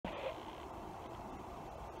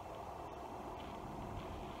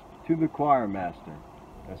To the choir master,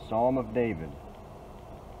 a psalm of David.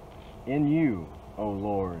 In you, O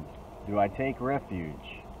Lord, do I take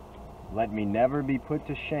refuge. Let me never be put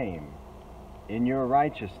to shame. In your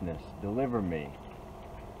righteousness deliver me.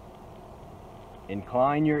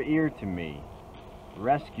 Incline your ear to me.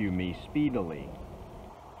 Rescue me speedily.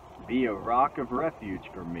 Be a rock of refuge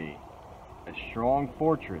for me, a strong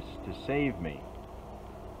fortress to save me.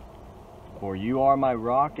 For you are my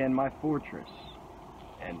rock and my fortress,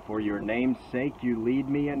 and for your name's sake you lead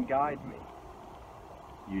me and guide me.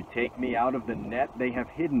 You take me out of the net they have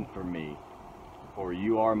hidden for me, for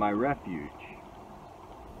you are my refuge.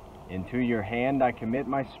 Into your hand I commit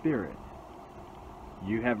my spirit.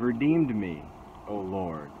 You have redeemed me, O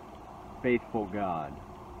Lord, faithful God.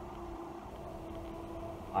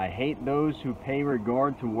 I hate those who pay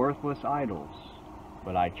regard to worthless idols,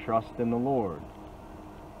 but I trust in the Lord.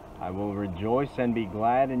 I will rejoice and be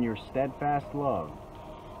glad in your steadfast love,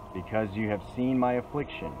 because you have seen my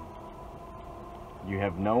affliction. You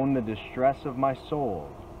have known the distress of my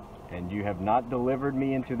soul, and you have not delivered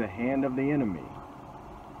me into the hand of the enemy.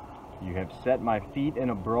 You have set my feet in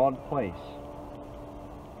a broad place.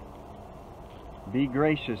 Be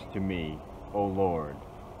gracious to me, O Lord,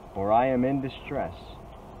 for I am in distress.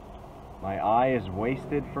 My eye is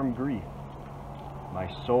wasted from grief,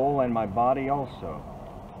 my soul and my body also.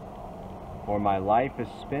 For my life is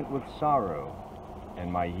spent with sorrow, and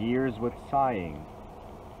my years with sighing.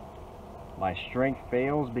 My strength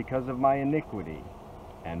fails because of my iniquity,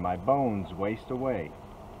 and my bones waste away.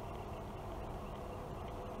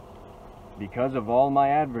 Because of all my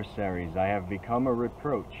adversaries I have become a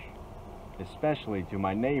reproach, especially to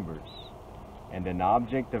my neighbors, and an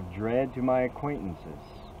object of dread to my acquaintances.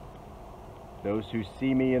 Those who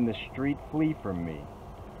see me in the street flee from me.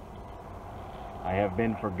 I have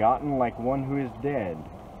been forgotten like one who is dead.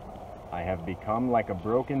 I have become like a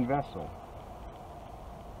broken vessel.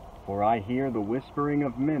 For I hear the whispering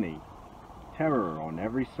of many, terror on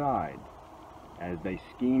every side, as they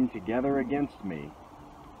scheme together against me,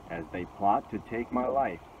 as they plot to take my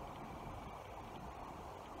life.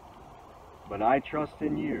 But I trust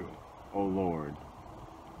in you, O Lord.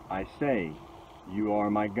 I say, you are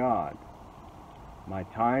my God. My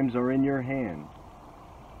times are in your hand.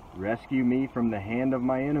 Rescue me from the hand of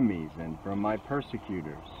my enemies and from my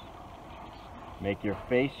persecutors. Make your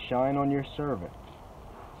face shine on your servant.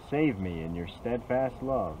 Save me in your steadfast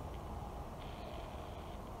love.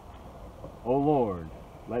 O Lord,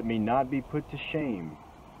 let me not be put to shame,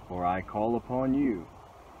 for I call upon you.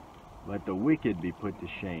 Let the wicked be put to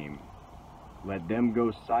shame. Let them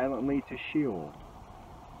go silently to Sheol.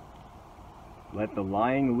 Let the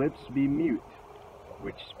lying lips be mute,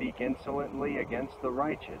 which speak insolently against the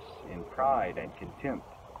righteous in pride and contempt.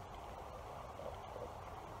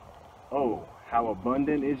 Oh, how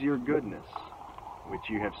abundant is your goodness, which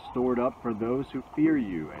you have stored up for those who fear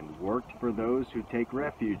you and worked for those who take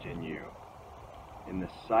refuge in you, in the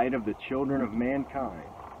sight of the children of mankind.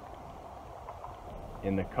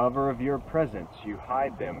 In the cover of your presence you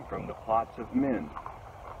hide them from the plots of men.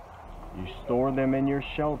 You store them in your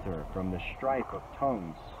shelter from the strife of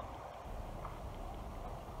tongues.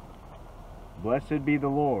 Blessed be the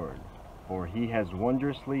Lord, for he has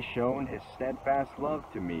wondrously shown his steadfast love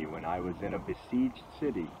to me when I was in a besieged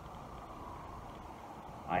city.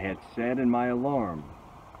 I had said in my alarm,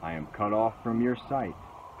 I am cut off from your sight.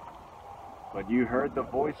 But you heard the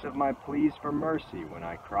voice of my pleas for mercy when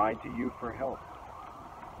I cried to you for help.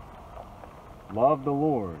 Love the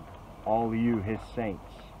Lord, all you his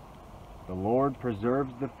saints. The Lord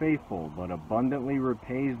preserves the faithful, but abundantly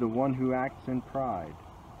repays the one who acts in pride.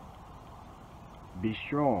 Be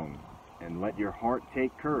strong, and let your heart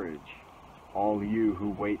take courage, all you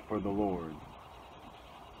who wait for the Lord.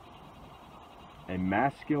 A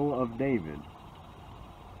maskil of David.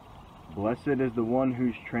 Blessed is the one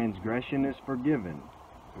whose transgression is forgiven,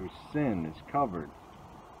 whose sin is covered.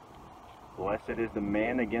 Blessed is the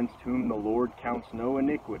man against whom the Lord counts no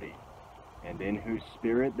iniquity, and in whose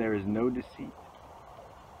spirit there is no deceit.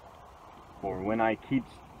 For when I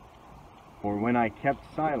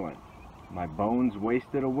kept silent, my bones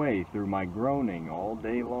wasted away through my groaning all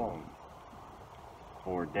day long.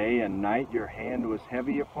 For day and night your hand was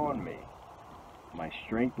heavy upon me. My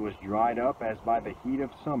strength was dried up as by the heat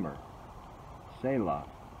of summer. Selah.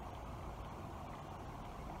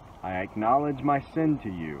 I acknowledge my sin to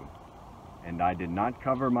you, and I did not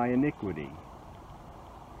cover my iniquity.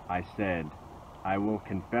 I said, I will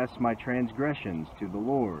confess my transgressions to the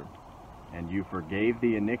Lord, and you forgave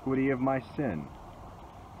the iniquity of my sin.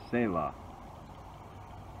 Selah.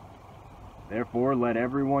 Therefore let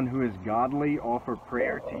everyone who is godly offer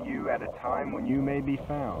prayer to you at a time when you may be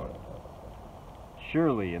found.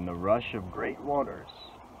 Surely in the rush of great waters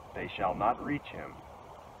they shall not reach him.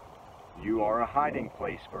 You are a hiding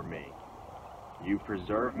place for me. You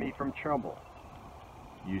preserve me from trouble.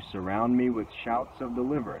 You surround me with shouts of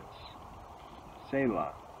deliverance.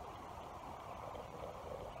 Selah.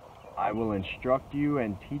 I will instruct you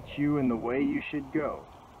and teach you in the way you should go.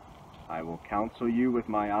 I will counsel you with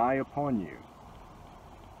my eye upon you.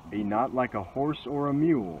 Be not like a horse or a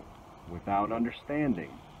mule, without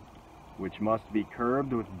understanding, which must be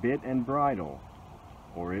curbed with bit and bridle,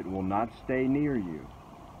 or it will not stay near you.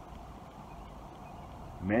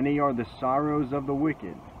 Many are the sorrows of the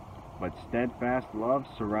wicked, but steadfast love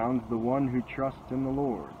surrounds the one who trusts in the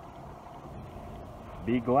Lord.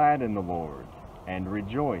 Be glad in the Lord, and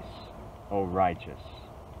rejoice, O righteous,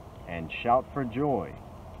 and shout for joy,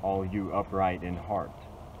 all you upright in heart.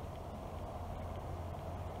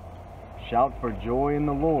 Shout for joy in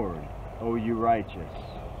the Lord, O you righteous.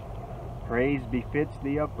 Praise befits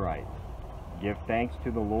the upright. Give thanks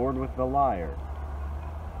to the Lord with the lyre.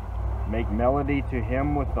 Make melody to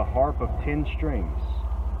him with the harp of 10 strings.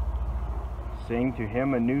 Sing to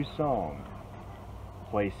him a new song.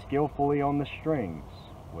 Play skillfully on the strings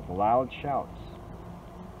with loud shouts.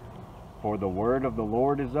 For the word of the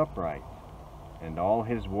Lord is upright, and all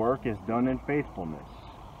his work is done in faithfulness.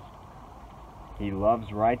 He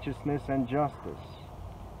loves righteousness and justice.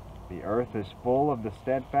 The earth is full of the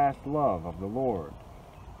steadfast love of the Lord.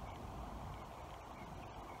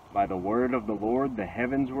 By the word of the Lord the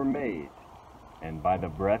heavens were made, and by the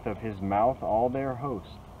breath of his mouth all their host.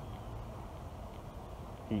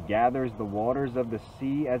 He gathers the waters of the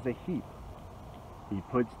sea as a heap. He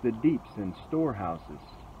puts the deeps in storehouses.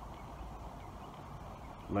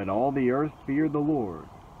 Let all the earth fear the Lord.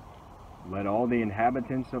 Let all the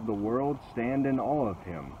inhabitants of the world stand in awe of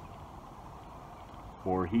him.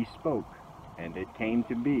 For he spoke, and it came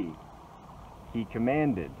to be. He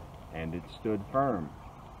commanded, and it stood firm.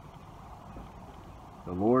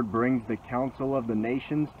 The Lord brings the counsel of the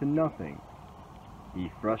nations to nothing.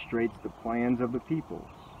 He frustrates the plans of the peoples.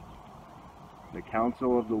 The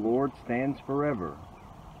counsel of the Lord stands forever,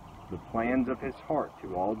 the plans of his heart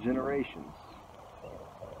to all generations.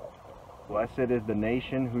 Blessed is the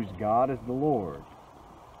nation whose God is the Lord,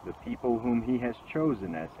 the people whom he has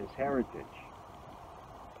chosen as his heritage.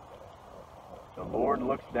 The Lord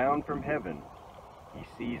looks down from heaven. He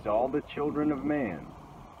sees all the children of man.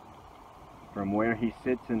 From where he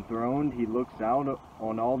sits enthroned, he looks out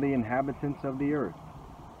on all the inhabitants of the earth.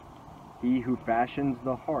 He who fashions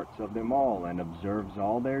the hearts of them all and observes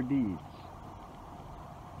all their deeds.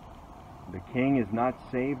 The king is not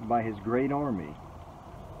saved by his great army.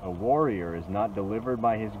 A warrior is not delivered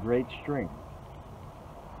by his great strength.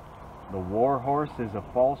 The war horse is a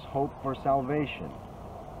false hope for salvation,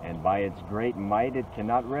 and by its great might it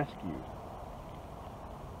cannot rescue.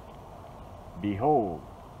 Behold,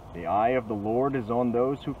 the eye of the Lord is on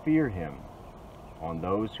those who fear him, on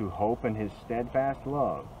those who hope in his steadfast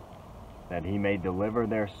love, that he may deliver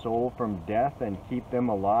their soul from death and keep them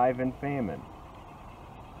alive in famine.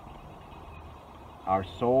 Our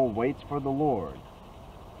soul waits for the Lord.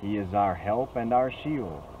 He is our help and our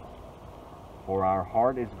shield. For our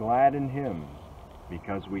heart is glad in him,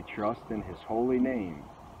 because we trust in his holy name.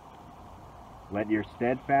 Let your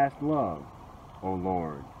steadfast love, O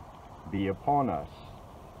Lord, be upon us,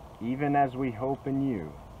 even as we hope in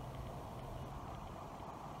you.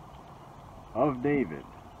 Of David,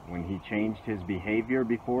 when he changed his behavior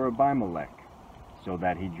before Abimelech, so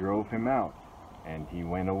that he drove him out, and he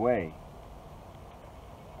went away.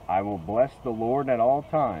 I will bless the Lord at all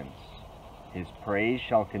times. His praise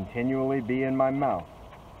shall continually be in my mouth.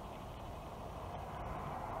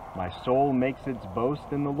 My soul makes its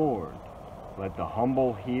boast in the Lord. Let the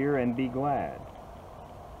humble hear and be glad.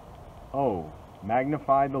 Oh,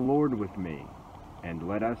 magnify the Lord with me, and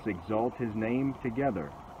let us exalt his name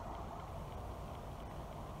together.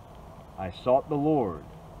 I sought the Lord,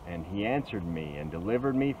 and he answered me and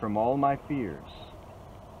delivered me from all my fears.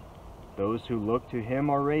 Those who look to him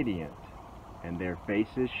are radiant, and their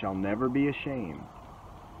faces shall never be ashamed.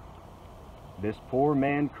 This poor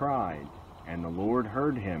man cried, and the Lord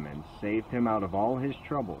heard him and saved him out of all his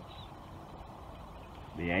troubles.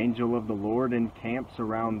 The angel of the Lord encamps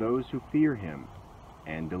around those who fear him,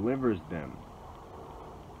 and delivers them.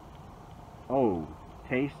 Oh,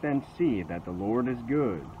 taste and see that the Lord is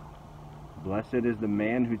good. Blessed is the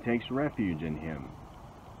man who takes refuge in him.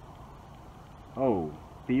 Oh,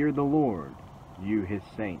 fear the Lord, you his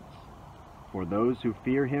saints, for those who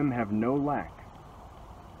fear him have no lack.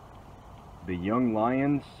 The young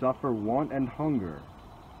lions suffer want and hunger,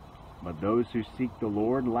 but those who seek the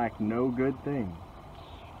Lord lack no good thing.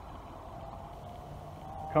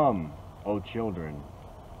 Come, O children,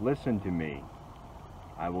 listen to me.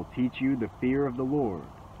 I will teach you the fear of the Lord.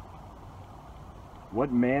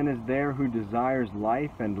 What man is there who desires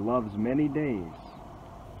life and loves many days,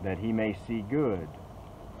 that he may see good?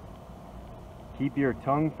 Keep your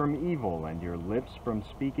tongue from evil and your lips from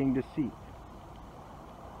speaking deceit.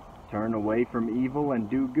 Turn away from evil and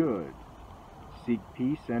do good. Seek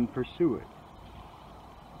peace and pursue it.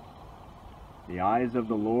 The eyes of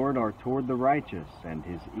the Lord are toward the righteous, and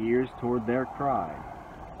his ears toward their cry.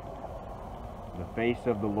 The face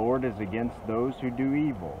of the Lord is against those who do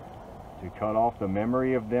evil, to cut off the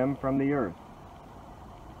memory of them from the earth.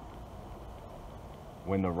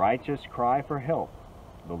 When the righteous cry for help,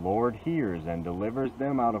 the Lord hears and delivers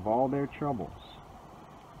them out of all their troubles.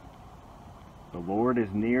 The Lord is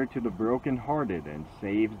near to the brokenhearted and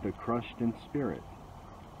saves the crushed in spirit.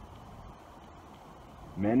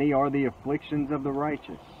 Many are the afflictions of the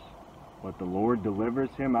righteous, but the Lord delivers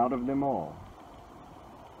him out of them all.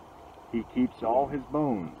 He keeps all his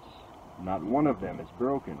bones, not one of them is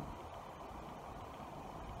broken.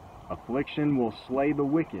 Affliction will slay the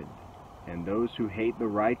wicked, and those who hate the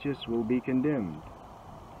righteous will be condemned.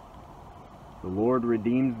 The Lord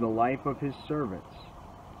redeems the life of his servants.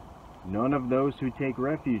 None of those who take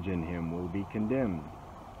refuge in him will be condemned.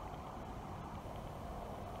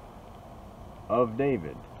 Of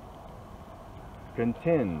David.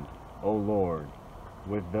 Contend, O Lord,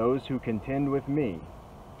 with those who contend with me.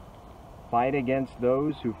 Fight against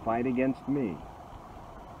those who fight against me.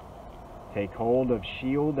 Take hold of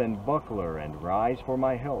shield and buckler and rise for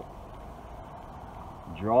my help.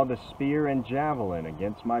 Draw the spear and javelin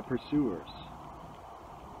against my pursuers.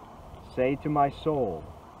 Say to my soul,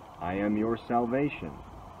 I am your salvation.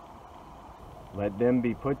 Let them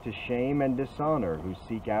be put to shame and dishonor who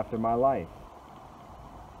seek after my life.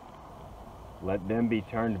 Let them be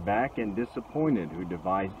turned back and disappointed who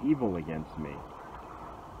devise evil against me.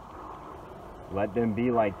 Let them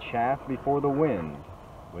be like chaff before the wind,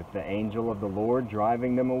 with the angel of the Lord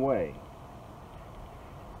driving them away.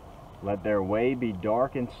 Let their way be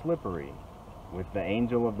dark and slippery, with the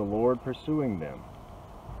angel of the Lord pursuing them.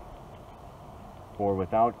 For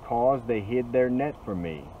without cause they hid their net from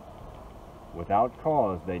me. Without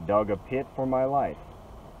cause they dug a pit for my life.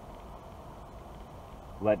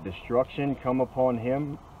 Let destruction come upon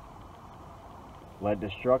him. Let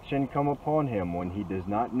destruction come upon him when he does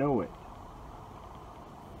not know it.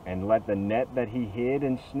 And let the net that he hid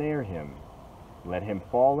ensnare him. Let him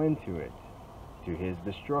fall into it, to his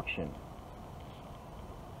destruction.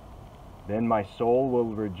 Then my soul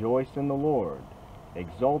will rejoice in the Lord,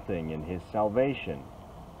 exulting in his salvation.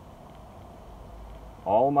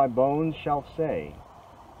 All my bones shall say,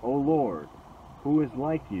 O Lord, who is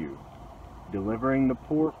like you, delivering the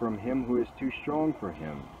poor from him who is too strong for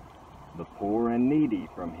him, the poor and needy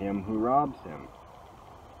from him who robs him.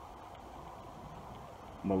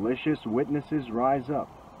 Malicious witnesses rise up.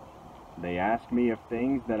 They ask me of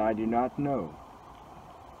things that I do not know.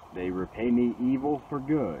 They repay me evil for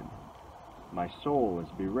good. My soul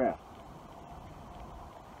is bereft.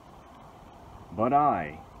 But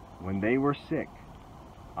I, when they were sick,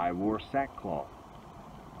 I wore sackcloth.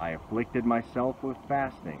 I afflicted myself with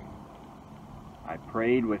fasting. I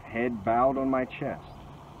prayed with head bowed on my chest.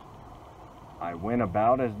 I went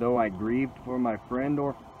about as though I grieved for my friend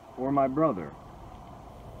or for my brother.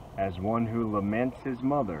 As one who laments his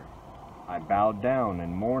mother, I bowed down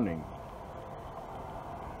in mourning.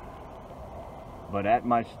 But at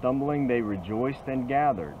my stumbling they rejoiced and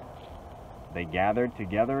gathered. They gathered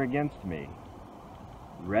together against me.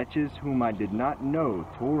 Wretches whom I did not know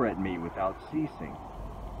tore at me without ceasing.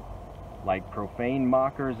 Like profane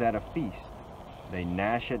mockers at a feast, they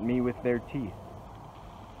gnash at me with their teeth.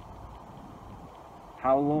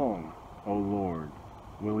 How long, O Lord,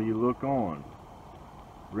 will you look on?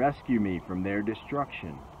 Rescue me from their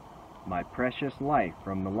destruction, my precious life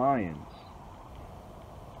from the lions.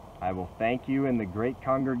 I will thank you in the great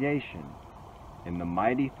congregation. In the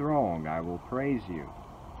mighty throng I will praise you.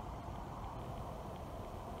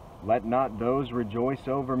 Let not those rejoice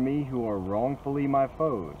over me who are wrongfully my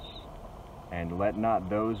foes, and let not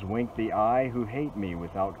those wink the eye who hate me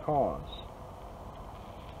without cause.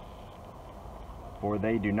 For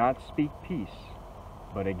they do not speak peace,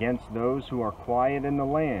 but against those who are quiet in the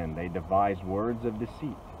land they devise words of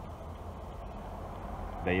deceit.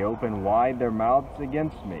 They open wide their mouths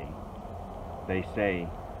against me. They say,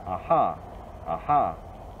 Aha, aha,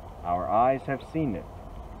 our eyes have seen it.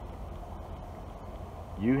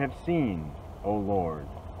 You have seen, O Lord,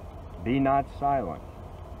 be not silent.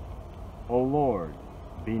 O Lord,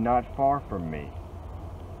 be not far from me.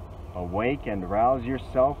 Awake and rouse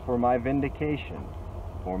yourself for my vindication,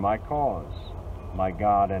 for my cause, my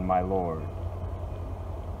God and my Lord.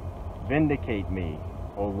 Vindicate me,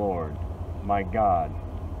 O Lord, my God,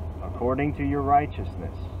 according to your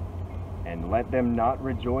righteousness, and let them not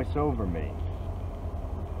rejoice over me.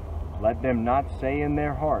 Let them not say in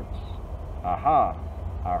their hearts, Aha,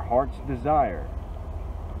 our heart's desire.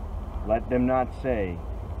 Let them not say,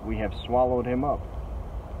 We have swallowed him up.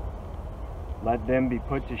 Let them be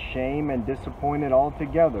put to shame and disappointed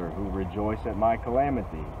altogether who rejoice at my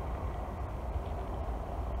calamity.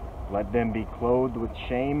 Let them be clothed with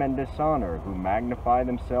shame and dishonor who magnify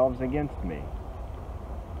themselves against me.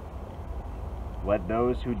 Let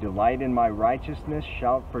those who delight in my righteousness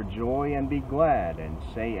shout for joy and be glad, and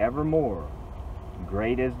say evermore,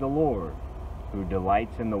 Great is the Lord, who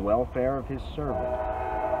delights in the welfare of his servant.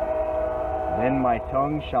 Then my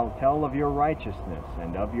tongue shall tell of your righteousness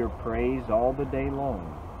and of your praise all the day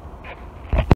long.